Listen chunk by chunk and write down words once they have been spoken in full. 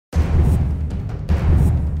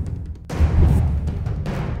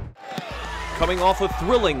Coming off a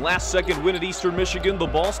thrilling last-second win at Eastern Michigan, the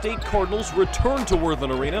Ball State Cardinals return to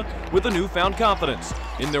Worthen Arena with a newfound confidence.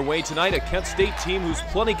 In their way tonight, a Kent State team who's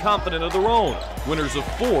plenty confident of their own. Winners of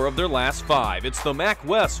 4 of their last 5. It's the MAC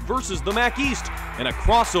West versus the MAC East in a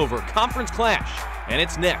crossover conference clash. And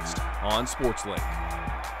it's next on SportsLink.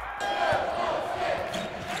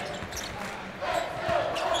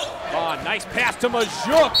 Oh, nice pass to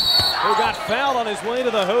Majuk, who got fouled on his way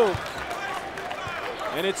to the hoop.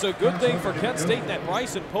 And it's a good thing for Kent State that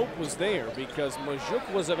Bryson Pope was there, because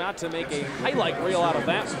Majuk was about to make a highlight reel out of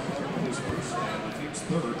that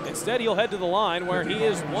one. Instead, he'll head to the line where he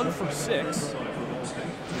is 1 for 6.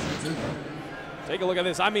 Take a look at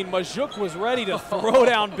this. I mean, Majuk was ready to throw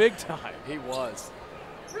down big time. He was.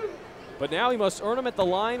 But now he must earn them at the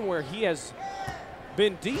line where he has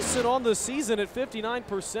been decent on the season at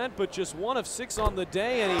 59%, but just 1 of 6 on the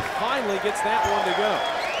day, and he finally gets that one to go.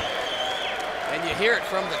 And you hear it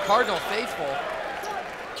from the Cardinal faithful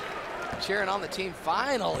cheering on the team.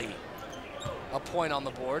 Finally, a point on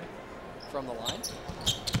the board from the line.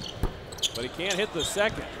 But he can't hit the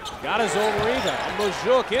second. Got his own rebound.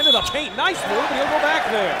 Majuk into the paint. Nice move, and he'll go back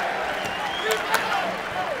there.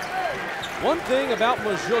 One thing about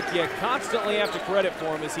Majuk you constantly have to credit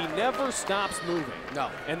for him is he never stops moving. No.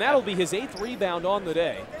 And that'll be his 8th rebound on the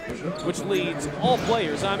day, which leads all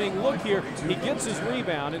players. I mean, look here, he gets his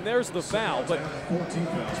rebound, and there's the foul. But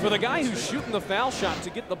for the guy who's shooting the foul shot to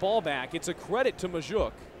get the ball back, it's a credit to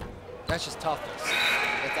Majuk. That's just toughness.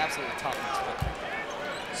 It's absolutely toughness. But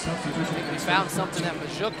I think we found something that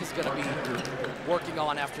Majuk is going to be working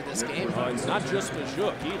on after this game. It's not just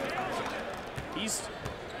Majuk either. He's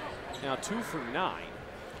now 2 for 9,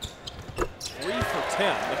 3 for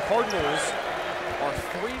 10. The Cardinals are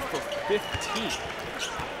 3 for 15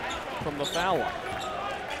 from the foul line.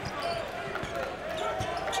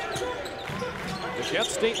 The Kent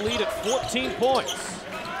State lead at 14 points.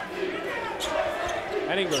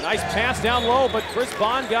 Henninger, nice pass down low, but Chris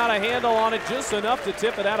Bond got a handle on it just enough to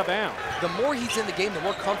tip it out of bounds. The more he's in the game, the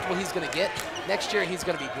more comfortable he's going to get. Next year, he's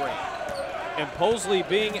going to be great. And Posley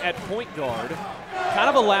being at point guard kind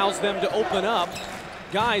of allows them to open up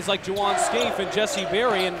guys like Juwan Scaife and Jesse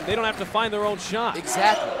Berry, and they don't have to find their own shot.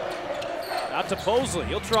 Exactly. Out to Posley.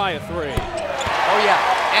 He'll try a 3. Oh,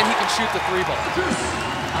 yeah, and he can shoot the 3 ball.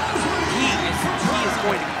 He is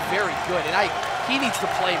going to be very good, and he needs to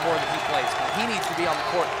play more than he plays. He needs to be on the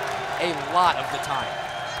court a lot of the time.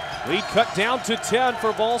 Lead cut down to 10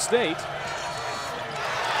 for Ball State.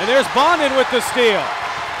 And there's Bond in with the steal.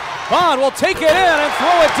 Bond will take it in and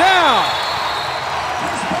throw it down.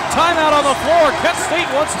 Timeout on the floor. Kent State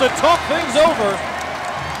wants to talk things over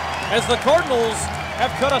as the Cardinals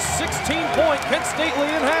have cut a 16-point Kent State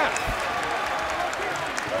lead in half.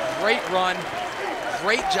 Great run.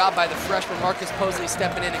 Great job by the freshman Marcus Posley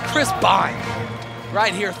stepping in, and Chris Bond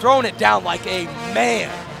right here throwing it down like a man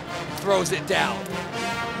throws it down.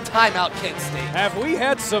 Timeout, Kent State. Have we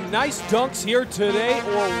had some nice dunks here today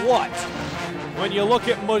or what? When you look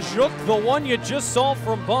at Majuk, the one you just saw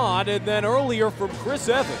from Bond, and then earlier from Chris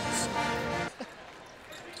Evans.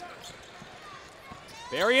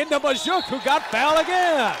 Berry into Majuk, who got fouled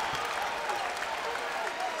again.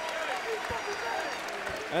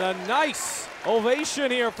 And a nice ovation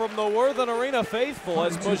here from the Worthen Arena faithful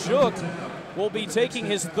as Majuk will be taking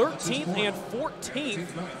his 13th and 14th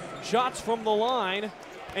shots from the line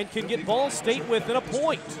and can get Ball State within a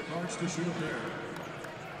point.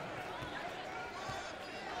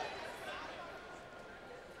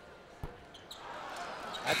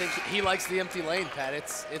 I think he likes the empty lane, Pat.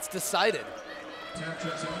 It's decided.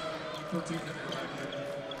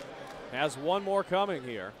 Has one more coming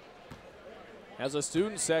here. Has a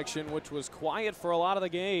student section which was quiet for a lot of the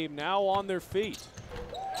game, now on their feet.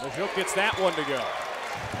 Majuk gets that one to go.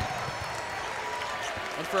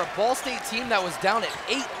 And for a Ball State team that was down at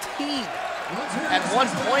 18 at one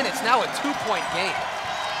point, it's now a 2-point game.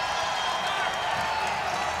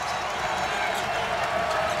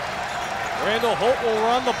 Randall Holt will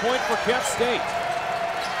run the point for Kent State.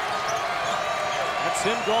 That's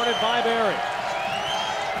him guarded by Berry.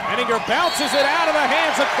 Henninger bounces it out of the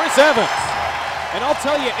hands of Chris Evans. And I'll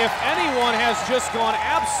tell you, if anyone has just gone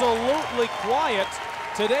absolutely quiet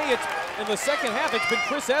today, it's in the second half, it's been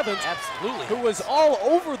Chris Evans. Absolutely. Who was all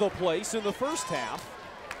over the place in the first half.